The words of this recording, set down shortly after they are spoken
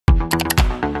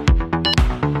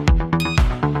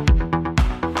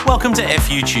Welcome to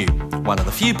FUTube, one of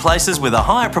the few places with a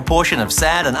higher proportion of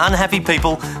sad and unhappy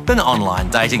people than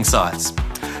online dating sites.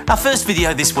 Our first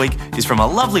video this week is from a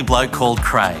lovely bloke called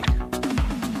Craig.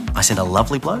 I said a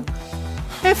lovely bloke?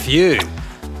 F you.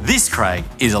 This Craig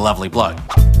is a lovely bloke.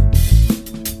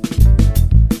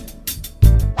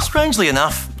 Strangely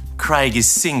enough, Craig is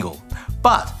single,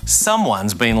 but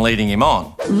someone's been leading him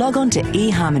on. Log on to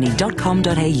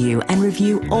eHarmony.com.au and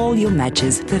review all your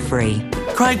matches for free.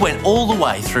 Craig went all the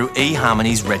way through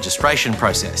eHarmony's registration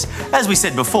process. As we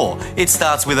said before, it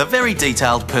starts with a very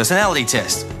detailed personality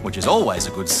test, which is always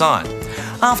a good sign.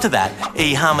 After that,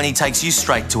 eHarmony takes you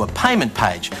straight to a payment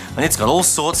page, and it's got all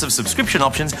sorts of subscription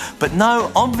options, but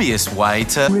no obvious way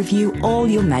to review all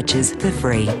your matches for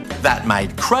free. That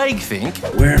made Craig think,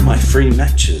 where are my free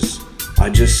matches? I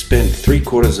just spent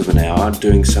 3/4 of an hour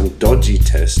doing some dodgy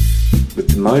test with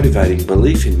the motivating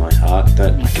belief in my heart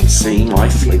that I can see my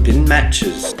flipping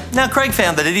matches. Now, Craig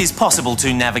found that it is possible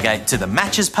to navigate to the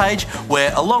matches page,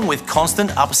 where, along with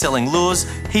constant upselling lures,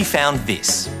 he found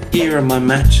this. Here are my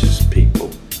matches,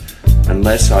 people.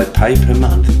 Unless I pay per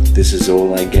month, this is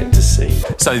all I get to see.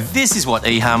 So this is what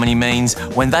eHarmony means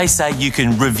when they say you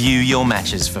can review your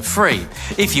matches for free.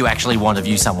 If you actually want to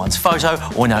view someone's photo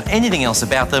or know anything else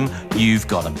about them, you've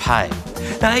got to pay.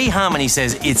 Now, eHarmony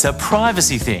says it's a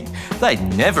privacy thing. They'd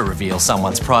never reveal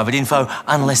someone's private info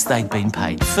unless they'd been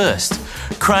paid first.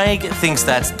 Craig thinks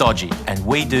that's dodgy, and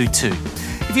we do too.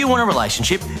 If you want a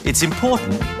relationship, it's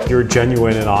important You're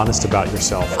genuine and honest about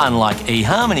yourself. unlike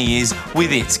eHarmony is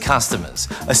with its customers,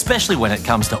 especially when it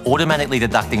comes to automatically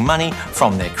deducting money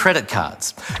from their credit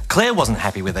cards. Claire wasn't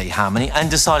happy with eHarmony and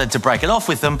decided to break it off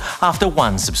with them after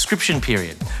one subscription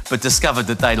period, but discovered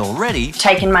that they'd already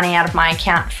taken money out of my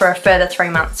account for a further 3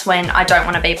 months when I don't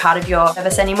want to be part of your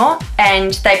service anymore.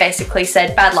 And they basically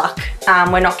said, bad luck,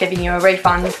 we're not giving you a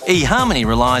refund. eHarmony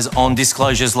relies on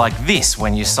disclosures like this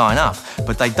when you sign up,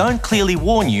 but they don't clearly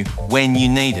warn you when you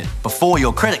need it, before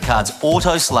your credit card's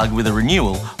auto-slug with a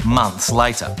renewal months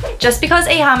later. Just because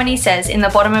eHarmony says in the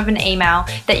bottom of an email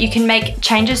that you can make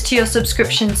changes to your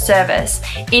subscription service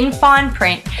in fine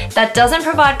print, that doesn't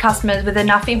provide customers with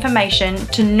enough information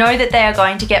to know that they are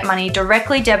going to get money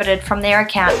directly debited from their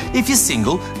account. If you're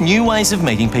single, new ways of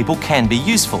meeting people can be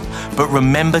useful, but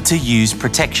remember to use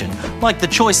protection, like the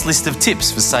choice list of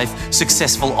tips for safe,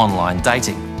 successful online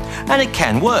dating. And it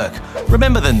can work.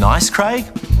 Remember the nice Craig?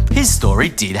 His story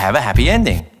did have a happy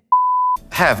ending.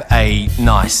 Have a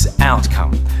nice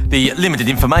outcome. The limited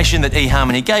information that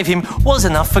eHarmony gave him was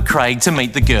enough for Craig to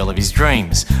meet the girl of his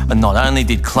dreams. And not only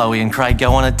did Chloe and Craig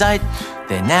go on a date,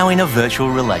 they're now in a virtual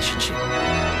relationship.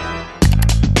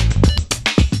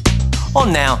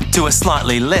 On now to a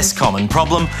slightly less common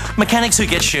problem, mechanics who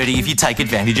get shirty if you take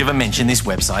advantage of a Mention This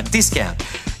website discount.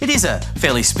 It is a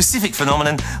fairly specific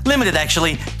phenomenon, limited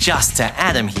actually just to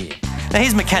Adam here. Now,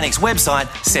 his mechanic's website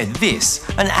said this,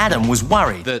 and Adam was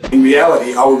worried that in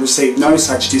reality, I would receive no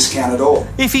such discount at all.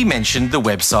 if he mentioned the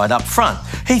website up front.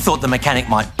 He thought the mechanic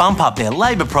might bump up their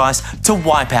labour price to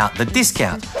wipe out the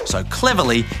discount. So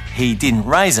cleverly, he didn't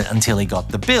raise it until he got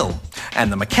the bill.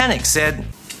 And the mechanic said,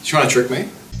 Trying to trick me?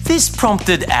 this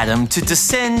prompted Adam to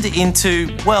descend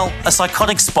into, well, a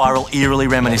psychotic spiral eerily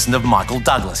reminiscent of Michael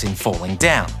Douglas in Falling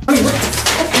Down.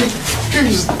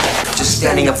 Just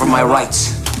standing up for my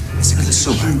rights. It's a good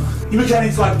super. You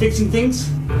mechanics like fixing things?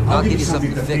 I'll give you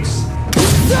something to fix.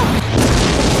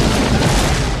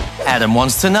 Adam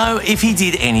wants to know if he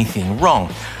did anything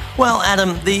wrong. Well,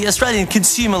 Adam, the Australian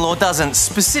consumer law doesn't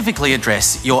specifically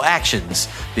address your actions.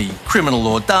 The criminal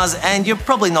law does, and you're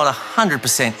probably not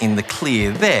 100% in the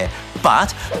clear there.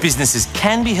 But businesses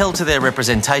can be held to their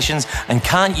representations and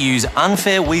can't use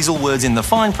unfair weasel words in the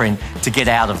fine print to get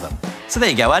out of them. So there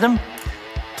you go, Adam.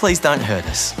 Please don't hurt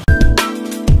us.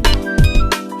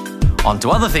 On to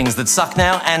other things that suck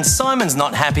now, and Simon's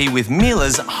not happy with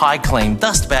Mila's High Clean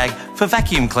dust bag for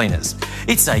vacuum cleaners.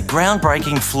 It's a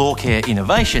groundbreaking floor care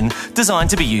innovation designed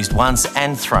to be used once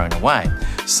and thrown away.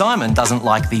 Simon doesn't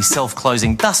like the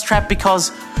self-closing dust trap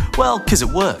because it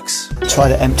works. Try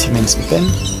to empty them into the bin,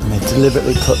 and they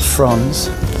deliberately put fronds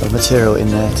of material in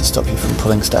there to stop you from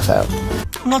pulling stuff out.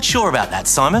 I'm not sure about that,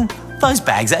 Simon. Those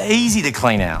bags are easy to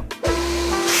clean out.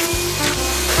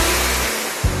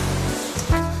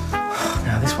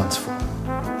 Now this one's full.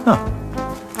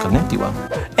 Oh, got an empty one.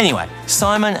 Anyway,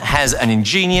 Simon has an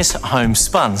ingenious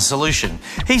homespun solution.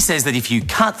 He says that if you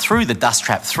cut through the dust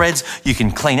trap threads, you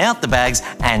can clean out the bags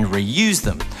and reuse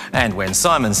them. And when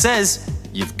Simon says,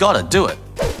 you've got to do it.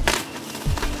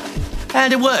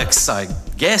 And it works, I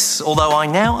guess, although I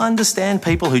now understand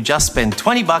people who just spend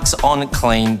 $20 on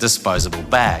clean disposable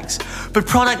bags. But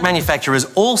product manufacturers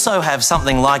also have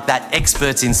something like that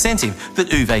expert's incentive that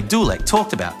Uwe Dulek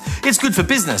talked about. It's good for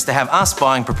business to have us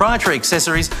buying proprietary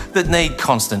accessories that need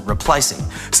constant replacing.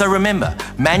 So remember,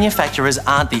 manufacturers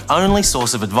aren't the only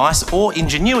source of advice or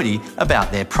ingenuity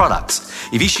about their products.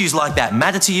 If issues like that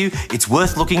matter to you, it's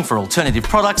worth looking for alternative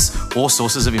products or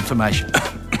sources of information.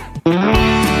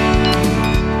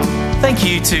 Thank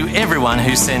you to everyone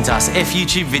who sent us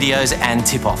YouTube videos and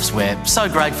tip-offs. We're so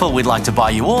grateful. We'd like to buy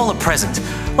you all a present,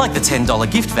 like the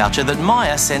 $10 gift voucher that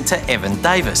Maya sent to Evan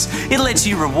Davis. It lets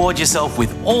you reward yourself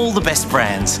with all the best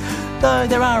brands, though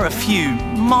there are a few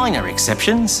minor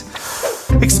exceptions.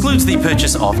 Excludes the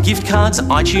purchase of gift cards,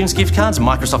 iTunes gift cards,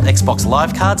 Microsoft Xbox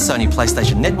Live cards, Sony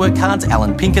PlayStation Network cards,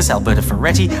 Alan Pincus, Alberta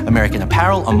Ferretti, American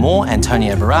Apparel, Amore,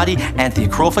 Antonio Berardi, Anthea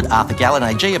Crawford, Arthur Gallen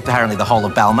AG, apparently the whole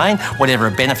of Balmain, whatever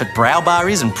a Benefit Brow Bar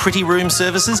is, and Pretty Room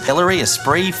Services, Ellery,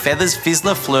 Esprit, Feathers,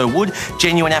 Fizzler, Fleur Wood,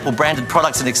 Genuine Apple branded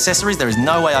products and accessories, there is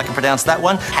no way I can pronounce that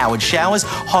one, Howard Showers,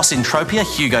 Hoss Entropia,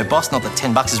 Hugo Boss, not that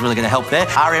 $10 is really going to help there,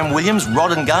 RM Williams,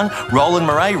 Rod and Gun, Roland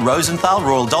Murray, Rosenthal,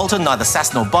 Royal Dalton, neither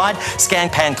Sass nor Bide, Scan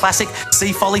Pan Classic,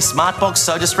 Sea Folly, Smartbox,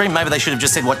 SodaStream, maybe they should have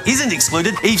just said what isn't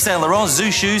excluded, Yves Saint Laurent,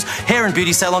 Zoo Shoes, hair and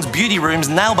beauty salons, beauty rooms,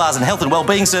 nail bars and health and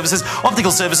wellbeing services,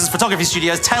 optical services, photography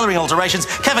studios, tailoring alterations,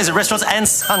 cafes and restaurants and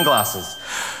sunglasses.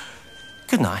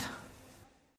 Good night.